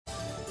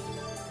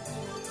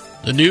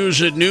The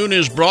news at noon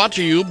is brought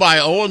to you by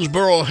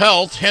Owensboro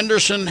Health,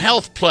 Henderson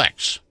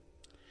Healthplex.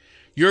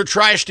 Your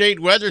tri-state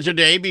weather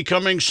today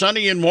becoming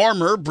sunny and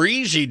warmer,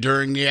 breezy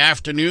during the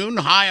afternoon,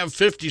 high of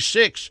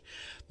 56.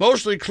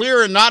 Mostly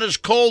clear and not as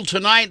cold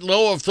tonight,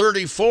 low of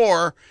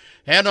 34.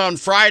 And on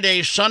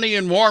Friday, sunny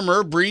and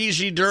warmer,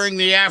 breezy during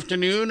the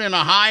afternoon and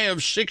a high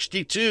of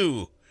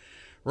 62.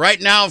 Right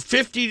now,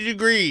 50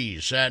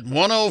 degrees at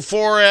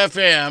 104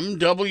 FM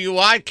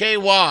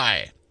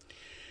WIKY.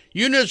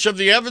 Units of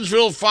the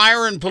Evansville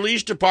Fire and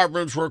Police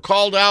Departments were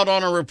called out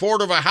on a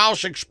report of a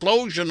house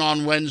explosion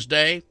on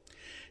Wednesday.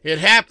 It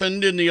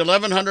happened in the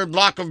 1100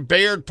 block of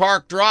Bayard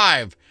Park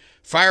Drive.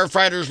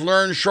 Firefighters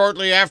learned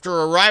shortly after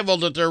arrival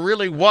that there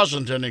really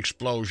wasn't an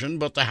explosion,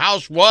 but the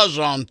house was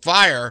on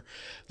fire.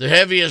 The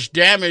heaviest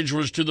damage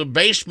was to the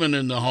basement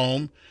in the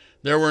home.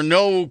 There were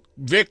no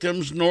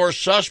victims nor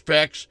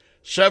suspects.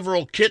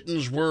 Several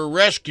kittens were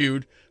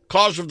rescued.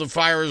 Cause of the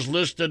fire is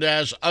listed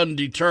as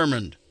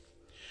undetermined.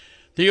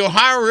 The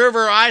Ohio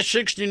River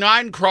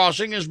I-69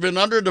 crossing has been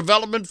under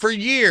development for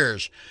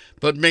years,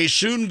 but may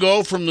soon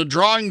go from the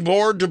drawing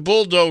board to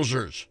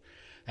bulldozers.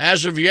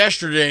 As of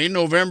yesterday,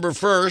 November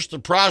 1st, the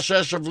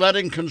process of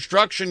letting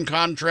construction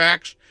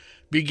contracts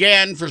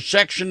began for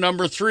section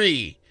number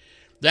 3.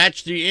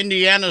 That's the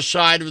Indiana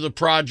side of the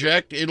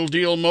project. It'll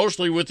deal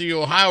mostly with the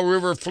Ohio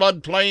River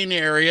floodplain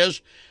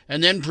areas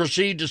and then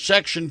proceed to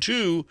section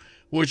 2,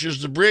 which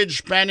is the bridge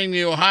spanning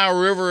the Ohio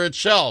River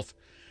itself.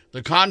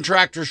 The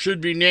contractor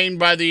should be named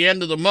by the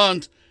end of the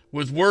month,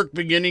 with work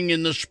beginning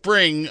in the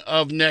spring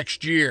of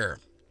next year.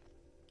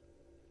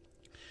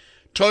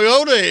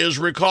 Toyota is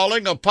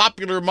recalling a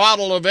popular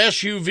model of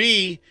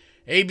SUV.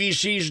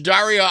 ABC's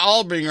Daria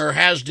Albinger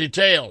has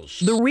details.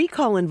 The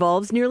recall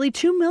involves nearly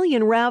 2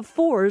 million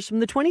RAV4s from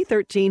the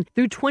 2013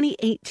 through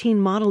 2018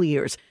 model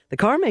years. The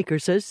car maker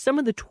says some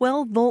of the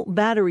 12-volt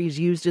batteries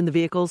used in the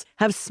vehicles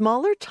have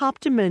smaller top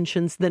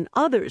dimensions than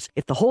others.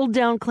 If the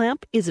hold-down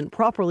clamp isn't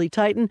properly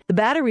tightened, the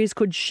batteries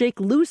could shake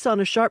loose on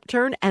a sharp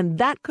turn, and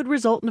that could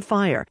result in a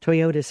fire.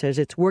 Toyota says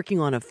it's working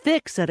on a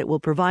fix that it will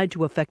provide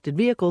to affected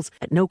vehicles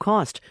at no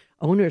cost.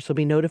 Owners will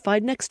be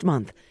notified next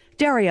month.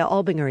 Daria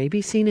Albinger,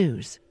 ABC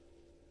News.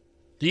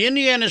 The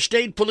Indiana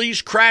State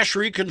Police Crash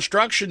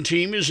Reconstruction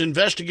Team is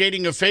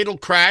investigating a fatal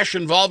crash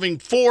involving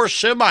 4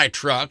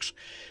 semi-trucks.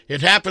 It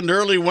happened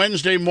early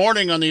Wednesday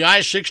morning on the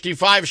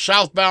I-65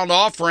 southbound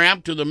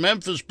off-ramp to the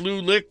Memphis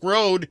Blue Lick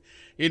Road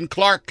in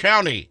Clark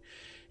County.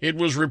 It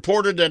was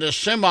reported that a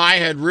semi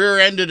had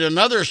rear-ended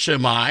another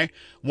semi.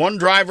 One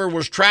driver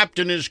was trapped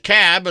in his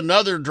cab.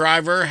 Another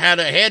driver had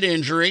a head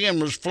injury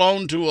and was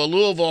flown to a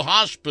Louisville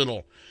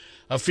hospital.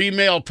 A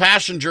female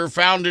passenger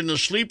found in the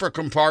sleeper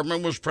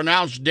compartment was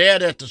pronounced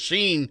dead at the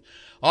scene.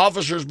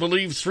 Officers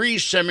believe 3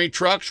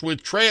 semi-trucks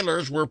with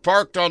trailers were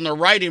parked on the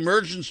right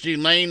emergency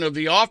lane of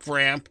the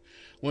off-ramp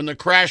when the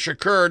crash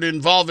occurred,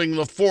 involving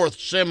the 4th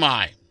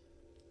semi.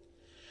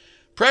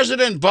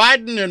 President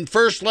Biden and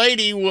First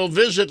Lady will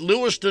visit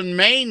Lewiston,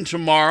 Maine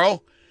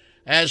tomorrow,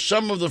 as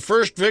some of the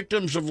first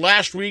victims of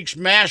last week's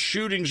mass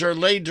shootings are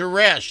laid to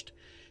rest.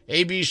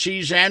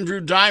 ABC's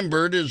Andrew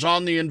Dimebird is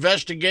on the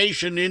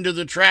investigation into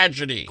the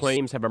tragedy.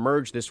 Claims have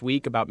emerged this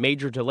week about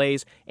major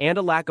delays and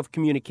a lack of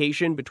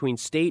communication between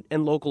state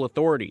and local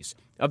authorities.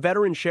 A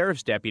veteran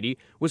sheriff's deputy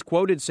was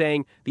quoted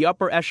saying, "The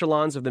upper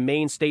echelons of the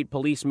Maine State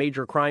Police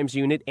Major Crimes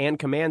Unit and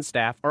command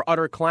staff are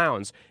utter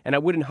clowns, and I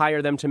wouldn't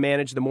hire them to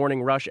manage the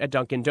morning rush at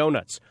Dunkin'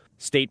 Donuts."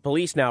 State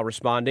police now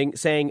responding,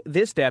 saying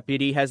this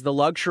deputy has the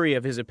luxury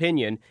of his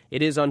opinion.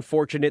 It is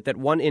unfortunate that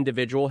one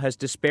individual has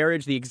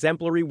disparaged the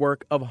exemplary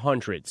work of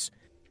hundreds.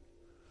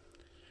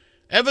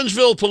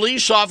 Evansville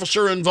police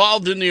officer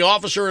involved in the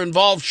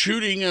officer-involved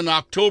shooting on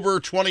October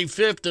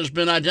 25th has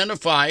been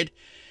identified.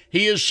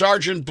 He is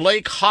Sergeant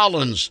Blake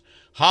Hollins.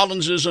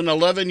 Hollins is an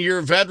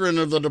 11-year veteran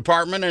of the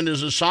department and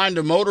is assigned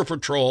to motor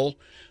patrol.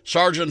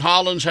 Sergeant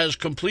Hollins has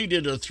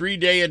completed a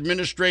 3-day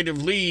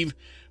administrative leave,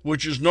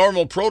 which is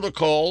normal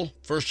protocol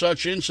for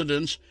such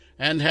incidents,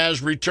 and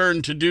has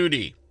returned to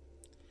duty.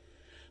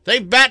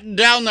 They've battened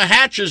down the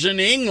hatches in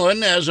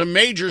England as a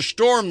major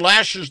storm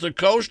lashes the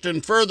coast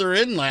and further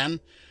inland.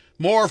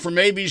 More from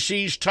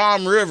ABC's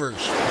Tom Rivers.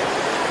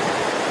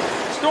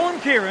 Storm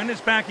Kieran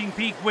is backing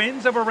peak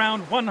winds of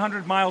around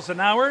 100 miles an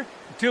hour.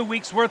 2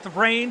 weeks' worth of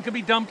rain could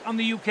be dumped on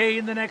the UK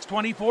in the next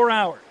 24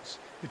 hours.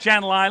 The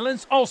Channel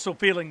Islands also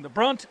feeling the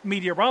brunt.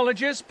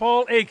 Meteorologist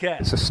Paul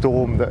Akes. It's a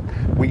storm that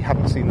we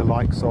haven't seen the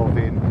likes of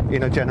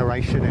in a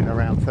generation, in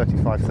around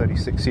 35,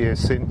 36 years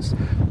since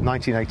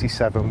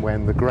 1987,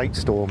 when the Great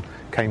Storm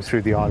came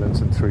through the islands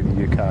and through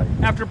the UK.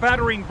 After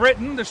battering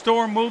Britain, the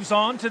storm moves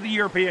on to the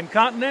European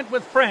continent,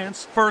 with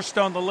France first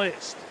on the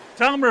list.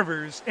 Tom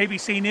Rivers,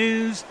 ABC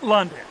News,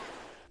 London.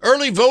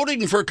 Early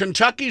voting for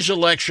Kentucky's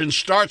election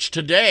starts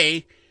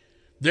today.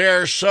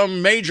 There are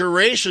some major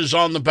races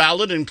on the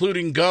ballot,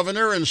 including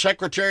governor and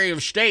secretary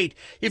of state.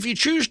 If you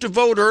choose to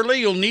vote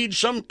early, you'll need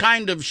some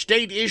kind of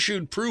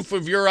state-issued proof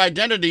of your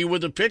identity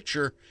with a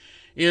picture.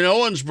 In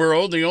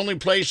Owensboro, the only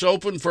place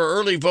open for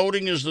early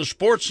voting is the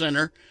Sports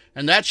Center.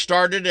 and that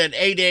started at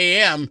 8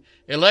 a.m.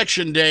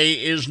 Election Day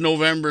is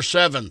November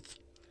 7th.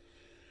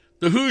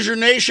 The Hoosier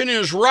Nation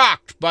is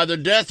rocked by the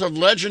death of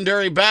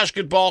legendary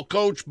basketball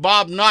coach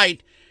Bob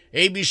Knight.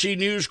 ABC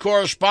News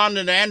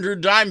correspondent Andrew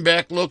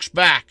Dimebeck looks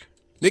back.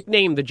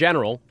 Nicknamed the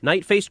General,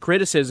 Knight faced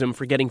criticism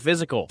for getting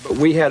physical.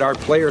 We had our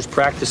players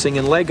practicing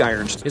in leg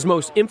irons. His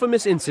most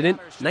infamous incident,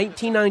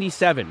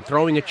 1997,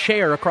 throwing a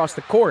chair across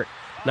the court.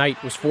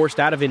 Knight was forced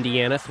out of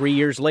Indiana 3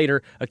 years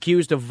later,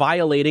 accused of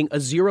violating a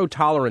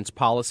zero-tolerance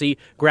policy,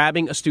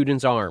 grabbing a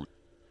student's arm.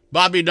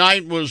 Bobby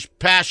Knight was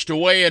passed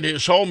away at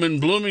his home in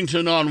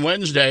Bloomington on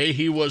Wednesday.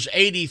 He was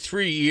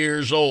 83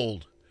 years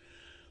old.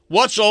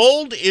 What's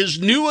old is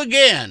new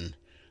again.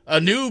 A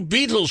new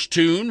Beatles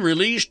tune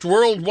released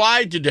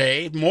worldwide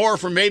today. More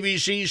from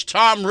ABC's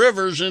Tom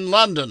Rivers in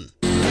London.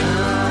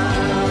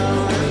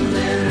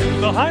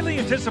 The highly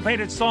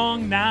anticipated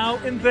song Now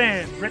and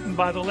Then, written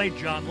by the late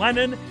John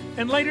Lennon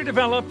and later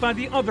developed by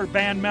the other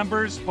band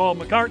members Paul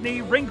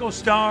McCartney, Ringo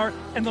Starr,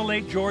 and the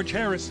late George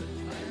Harrison.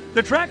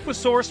 The track was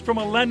sourced from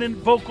a Lennon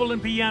vocal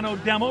and piano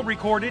demo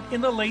recorded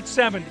in the late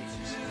 70s.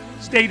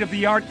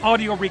 State-of-the-art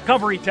audio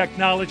recovery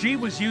technology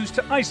was used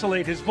to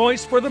isolate his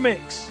voice for the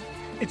mix.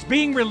 It's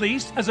being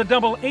released as a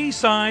double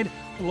A-side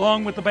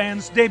along with the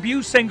band's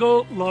debut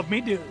single, Love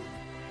Me Do.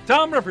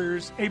 Tom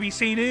Rivers,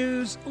 ABC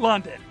News,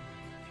 London.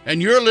 And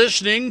you're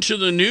listening to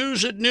the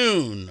news at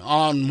noon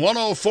on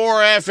 104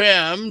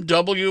 FM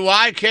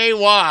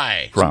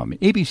WIKY. From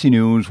ABC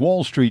News,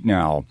 Wall Street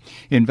now.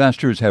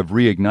 Investors have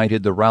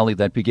reignited the rally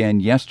that began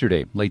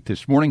yesterday. Late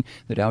this morning,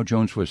 the Dow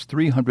Jones was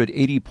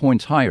 380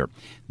 points higher.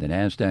 The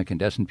Nasdaq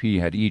and S&P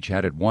had each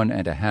added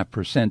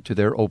 1.5% to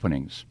their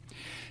openings.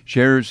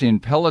 Shares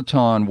in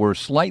Peloton were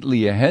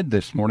slightly ahead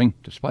this morning,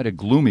 despite a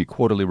gloomy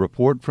quarterly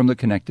report from the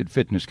connected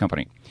fitness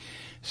company.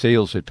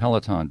 Sales at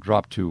Peloton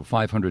dropped to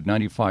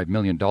 $595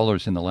 million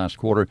in the last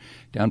quarter,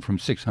 down from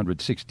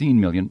 $616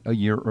 million a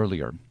year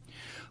earlier.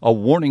 A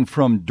warning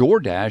from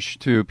DoorDash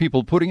to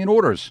people putting in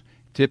orders.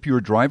 Tip your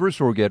drivers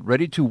or get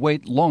ready to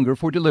wait longer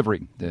for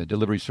delivery. The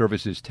delivery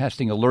service is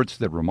testing alerts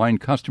that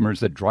remind customers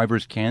that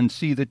drivers can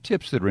see the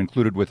tips that are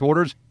included with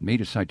orders, may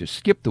decide to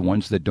skip the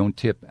ones that don't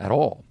tip at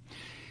all.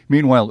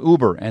 Meanwhile,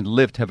 Uber and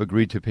Lyft have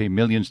agreed to pay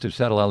millions to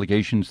settle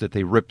allegations that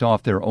they ripped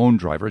off their own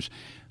drivers.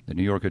 The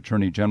New York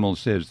Attorney General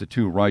says the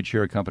two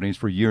rideshare companies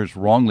for years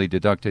wrongly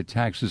deducted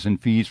taxes and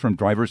fees from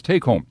drivers'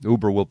 take-home.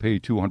 Uber will pay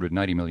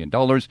 $290 million,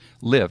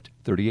 Lyft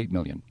 $38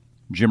 million.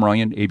 Jim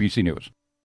Ryan, ABC News.